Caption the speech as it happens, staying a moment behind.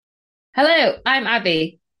Hello, I'm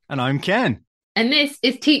Abby, And I'm Ken. and this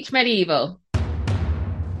is Teach Medieval.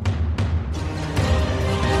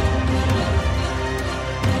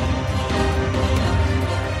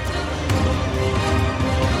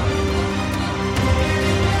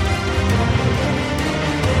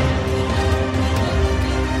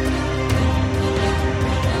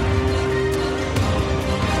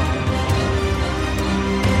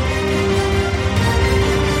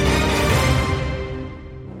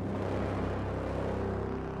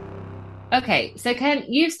 Okay, so Ken,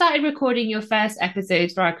 you've started recording your first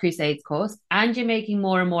episodes for our Crusades course, and you're making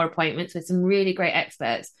more and more appointments with some really great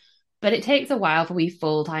experts. But it takes a while for we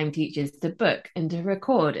full-time teachers to book and to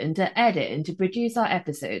record and to edit and to produce our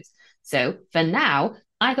episodes. So for now,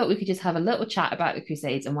 I thought we could just have a little chat about the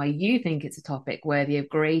Crusades and why you think it's a topic worthy of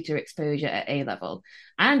greater exposure at A level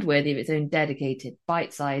and worthy of its own dedicated,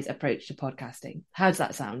 bite-sized approach to podcasting. How does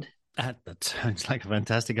that sound? That sounds like a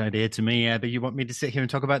fantastic idea to me. Do you want me to sit here and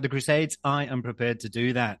talk about the Crusades? I am prepared to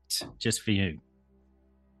do that just for you.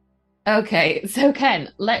 Okay, so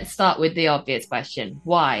Ken, let's start with the obvious question.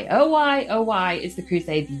 Why? Oh, why is the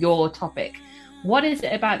Crusades your topic? What is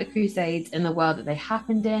it about the Crusades and the world that they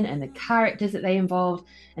happened in, and the characters that they involved,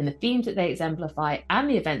 and the themes that they exemplify, and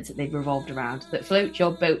the events that they've revolved around that float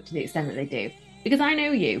your boat to the extent that they do? Because I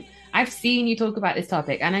know you. I've seen you talk about this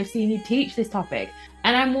topic, and I've seen you teach this topic.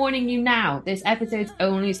 And I'm warning you now, this episode's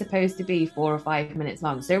only supposed to be 4 or 5 minutes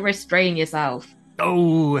long, so restrain yourself.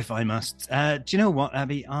 Oh, if I must. Do you know what,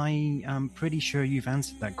 Abby? I am pretty sure you've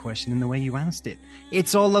answered that question in the way you asked it.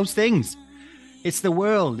 It's all those things. It's the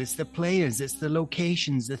world, it's the players, it's the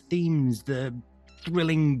locations, the themes, the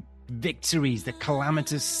thrilling victories, the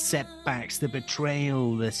calamitous setbacks, the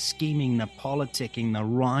betrayal, the scheming, the politicking, the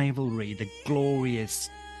rivalry, the glorious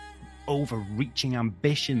overreaching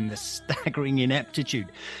ambition, the staggering ineptitude,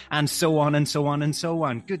 and so on and so on and so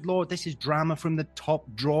on. Good Lord, this is drama from the top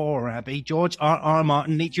drawer, Abby. George R.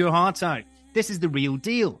 Martin, eat your heart out. This is the real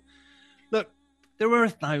deal. Look, there are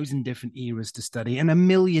 1,000 different eras to study and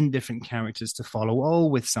 1,000,000 different characters to follow, all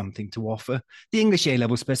with something to offer. The English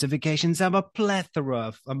A-level specifications have a plethora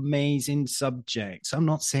of amazing subjects. I'm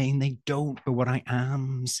not saying they don't, but what I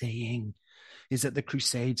am saying is that the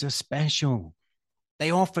Crusades are special. They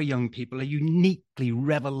offer young people a uniquely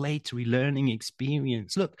revelatory learning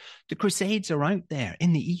experience. Look, the Crusades are out there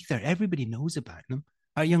in the ether. Everybody knows about them.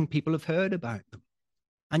 Our young people have heard about them.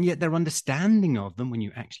 And yet their understanding of them, when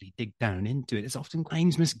you actually dig down into it, is often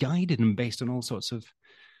quite misguided and based on all sorts of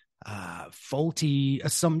faulty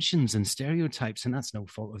assumptions and stereotypes. And that's no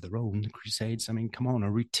fault of their own. The Crusades, I mean, come on, are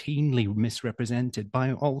routinely misrepresented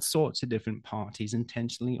by all sorts of different parties,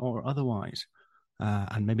 intentionally or otherwise.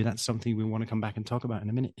 And maybe that's something we want to come back and talk about in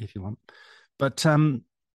a minute, if you want. But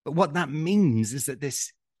what that means is that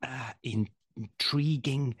this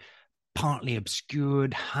intriguing, partly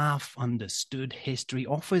obscured, half understood history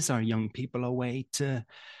offers our young people a way to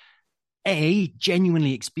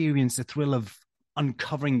genuinely experience the thrill of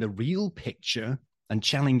uncovering the real picture and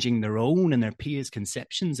challenging their own and their peers'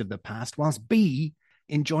 conceptions of the past, whilst B,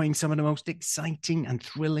 enjoying some of the most exciting and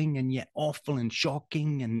thrilling and yet awful and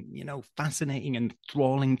shocking and, fascinating and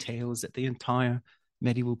enthralling tales that the entire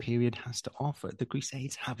medieval period has to offer. The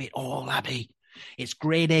Crusades have it all, Abby. It's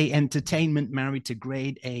grade A entertainment married to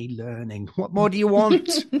grade A learning. What more do you want?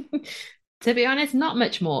 To be honest, not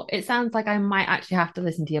much more. It sounds like I might actually have to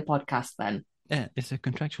listen to your podcast then. Yeah, it's a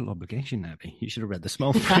contractual obligation, Abby. You should have read the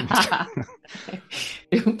small print.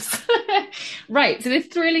 Oops. Right, so this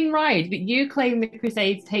thrilling ride that you claim the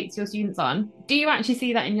Crusades takes your students on, do you actually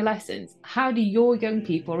see that in your lessons? How do your young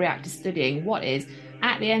people react to studying what is,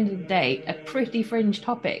 at the end of the day, a pretty fringe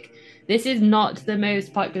topic? This is not the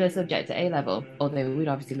most popular subject at A level, although we'd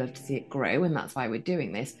obviously love to see it grow, and that's why we're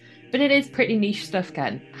doing this. But it is pretty niche stuff,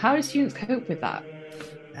 Ken. How do students cope with that?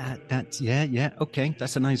 Okay,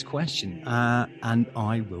 that's a nice question. And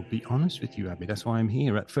I will be honest with you, Abby. That's why I'm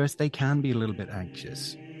here. At first, they can be a little bit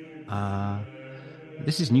anxious.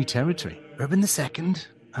 This is new territory. Urban II.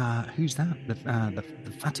 Who's that? The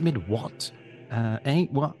Fatimid what?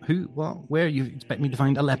 What? Who? What? Where? You expect me to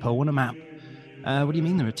find Aleppo on a map? What do you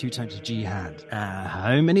mean there are two types of jihad?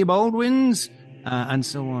 How many Baldwins? And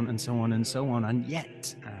so on and so on and so on. And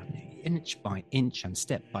yet, inch by inch and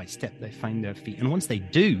step by step, they find their feet. And once they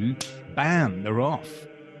do, bam, they're off.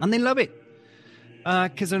 And they love it.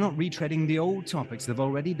 Because they're not retreading the old topics they've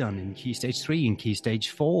already done in Key Stage 3 and Key Stage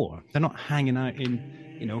 4. They're not hanging out in,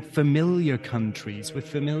 familiar countries with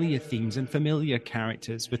familiar themes and familiar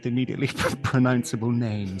characters with immediately pronounceable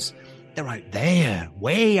names. They're out there,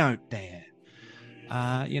 way out there.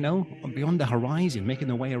 Beyond the horizon, making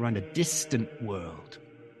their way around a distant world.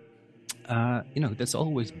 that's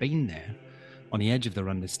always been there on the edge of their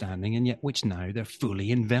understanding, and yet which now they're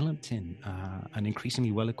fully enveloped in and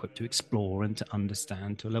increasingly well equipped to explore and to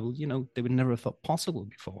understand to a level, they would never have thought possible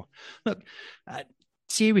before. Look,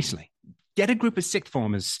 seriously, get a group of sixth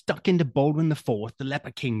formers stuck into Baldwin IV, the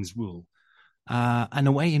Leper King's rule, and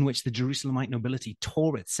a way in which the Jerusalemite nobility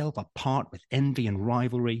tore itself apart with envy and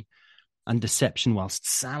rivalry and deception, whilst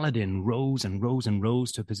Saladin rose and rose and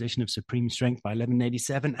rose to a position of supreme strength by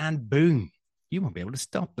 1187, and boom, you won't be able to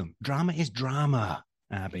stop them. Drama is drama,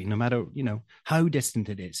 Abby, no matter, how distant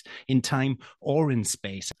it is, in time or in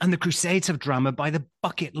space. And the Crusades have drama by the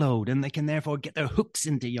bucket load, and they can therefore get their hooks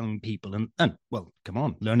into young people and well, come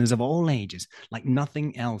on, learners of all ages, like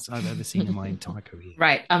nothing else I've ever seen in my entire career.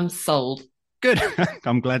 Right, I'm sold. Good.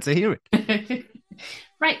 I'm glad to hear it.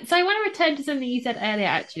 Right, so I want to return to something you said earlier,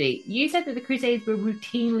 actually. You said that the Crusades were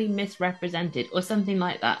routinely misrepresented or something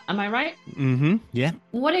like that. Am I right? Mm-hmm, yeah.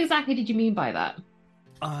 What exactly did you mean by that?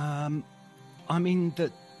 I mean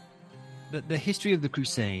that the history of the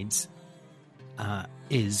Crusades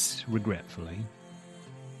is, regretfully,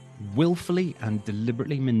 willfully and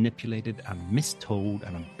deliberately manipulated and mistold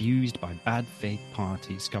and abused by bad faith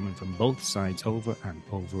parties coming from both sides over and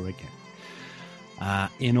over again.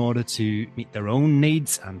 In order to meet their own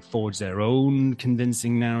needs and forge their own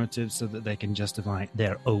convincing narratives so that they can justify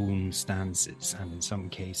their own stances and, in some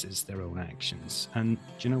cases, their own actions. And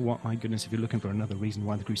do you know what? My goodness, if you're looking for another reason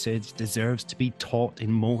why the Crusades deserves to be taught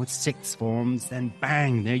in more sixth forms, then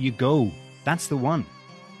bang, there you go. That's the one.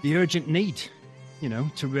 The urgent need,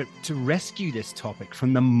 to rescue this topic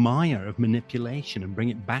from the mire of manipulation and bring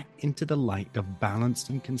it back into the light of balanced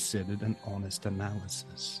and considered and honest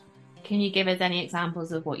analysis. Can you give us any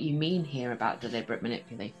examples of what you mean here about deliberate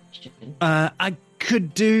manipulation? I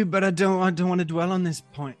could do, but I don't want to dwell on this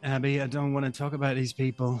point, Abby. I don't want to talk about these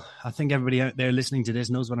people. I think everybody out there listening to this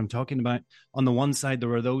knows what I'm talking about. On the one side,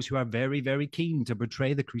 there are those who are very, very keen to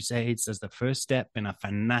portray the Crusades as the first step in a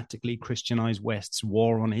fanatically Christianized West's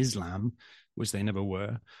war on Islam, which they never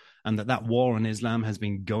were, and that war on Islam has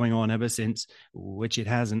been going on ever since, which it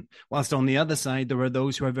hasn't. Whilst on the other side, there are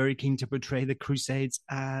those who are very keen to portray the Crusades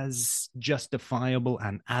as justifiable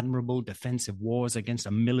and admirable defensive wars against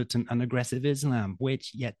a militant and aggressive Islam,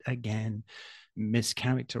 which yet again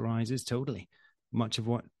mischaracterizes totally much of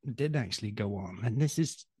what did actually go on. And this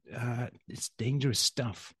is it's dangerous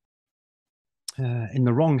stuff. In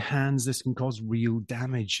the wrong hands, this can cause real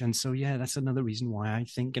damage. And so, yeah, that's another reason why I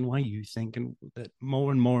think and why you think and that more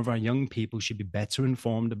and more of our young people should be better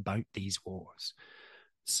informed about these wars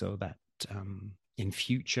so that in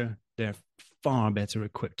future, they're far better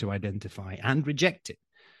equipped to identify and reject it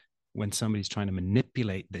when somebody's trying to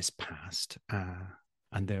manipulate this past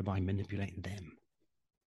and thereby manipulate them.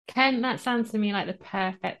 Ken, that sounds to me like the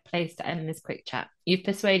perfect place to end this quick chat. You've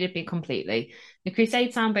persuaded me completely. The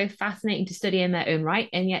Crusades sound both fascinating to study in their own right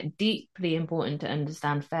and yet deeply important to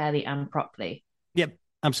understand fairly and properly. Yep,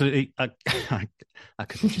 absolutely. I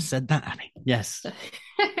could have just said that, Annie. Yes.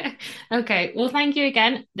 Okay, well, thank you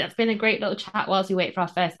again. That's been a great little chat whilst we wait for our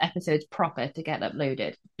first episodes proper to get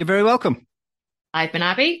uploaded. You're very welcome. I've been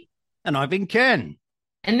Abby. And I've been Ken.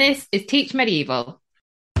 And this is Teach Medieval.